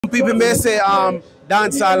People may say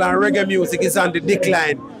dancehall and reggae music is on the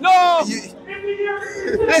decline. No!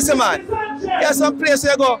 Listen, man. There's some place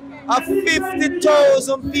where you go,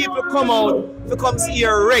 50,000 people come out to come see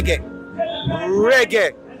your reggae.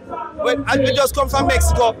 Reggae. When I just come from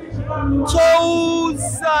Mexico,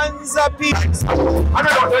 thousands of people. I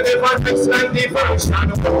don't know the one fix like the version. I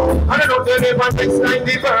don't know the one fix like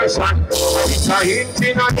the version. It's a hit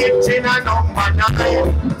in a number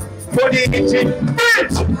 9. For the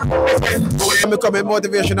I'm coming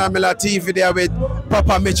Motivational Miller TV there with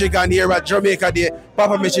Papa Michigan here at Jamaica Day.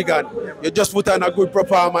 Papa Michigan, you just put on a good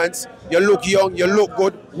performance. You look young, you look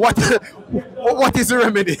good. What is the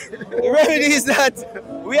remedy? The remedy is that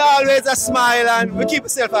we always a smile and we keep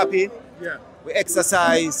ourselves happy. Yeah. We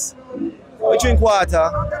exercise, we drink water,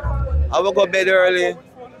 and we go to bed early,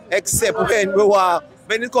 except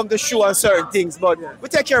when it comes to show and certain things, but we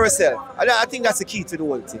take care of ourselves. I think that's the key to the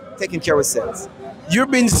whole thing, taking care of ourselves.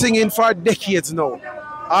 You've been singing for decades now,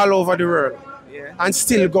 all over the world, and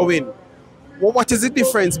still going. What is the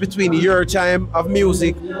difference between your time of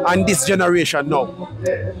music and this generation now?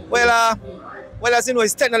 Well, as you know,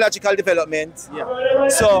 it's technological development. Yeah.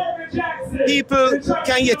 So people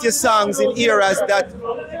can get your songs in eras that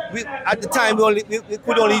at the time we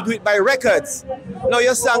could only do it by records. Now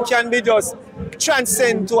your song can be just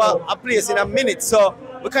transcend to a place in a minute. So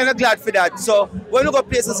we're kind of glad for that. So when we go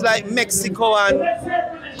places like Mexico and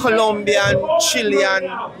Colombia and Chile and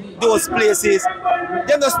those places,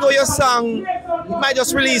 they just know your song. You might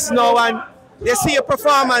just release now and they see your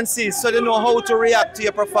performances, so they know how to react to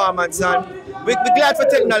your performance. And we're glad for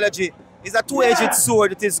technology. It's a two-edged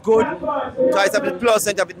sword. It is good. So it's a bit plus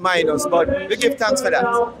and a bit minus, but we give thanks for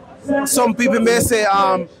that. Some people may say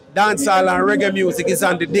dancehall and reggae music is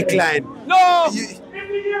on the decline. No!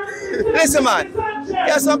 Listen, man.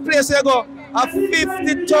 There's some place where you go,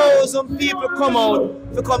 50,000 people come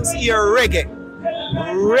out to come see your reggae.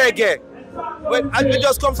 Reggae. When I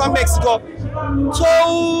just come from Mexico,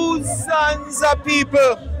 thousands of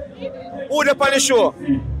people who are on the show.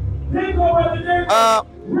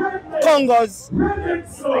 Congos,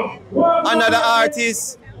 another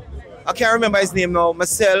artist, I can't remember his name now,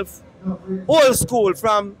 myself, old school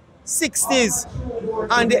from 60s,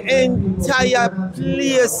 and the entire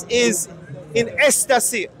place is in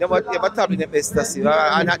ecstasy. They have a tablet in ecstasy.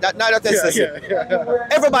 Not ecstasy. Yeah.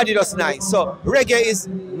 Everybody does nice. So reggae is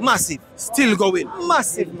massive. Still going.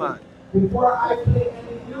 Massive, man.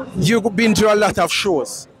 You've been to a lot of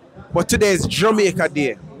shows, but today is Jamaica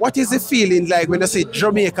Day. What is the feeling like when you say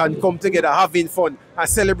Jamaican come together having fun and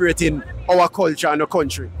celebrating our culture and our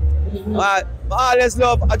country? I always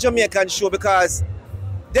love a Jamaican show because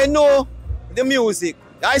they know the music.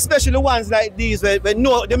 Especially ones like these where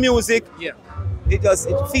know the music. Yeah.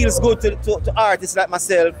 It feels good to artists like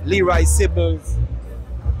myself, Leroy Sibbles,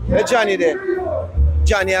 Johnny there,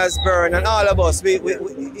 Johnny Osborne, and all of us.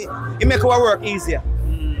 It make our work easier.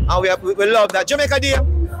 And we love that. Jamaica Day,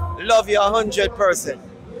 love you 100%.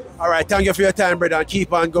 All right, thank you for your time, brother.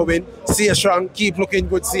 Keep on going. Stay strong, keep looking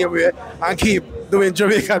good same way, and keep doing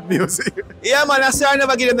Jamaican music. Yeah, man, I say I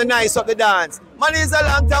never give them the nice of the dance. Man, it's a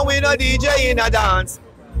long time we no DJ in a dance.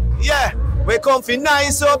 Yeah, we come for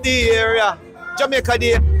nice up the area. Jamaica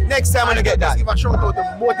Day, next time I'm gonna get that. Give a shout out to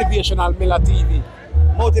Motivational Miller TV.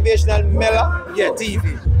 Motivational Miller? Yeah,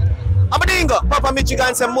 TV. I'm a dingo. Papa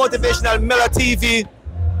Michigan said Motivational Miller TV.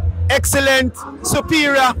 Excellent,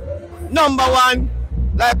 superior, #1.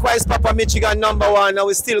 Likewise, Papa Michigan #1. Now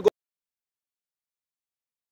we still go.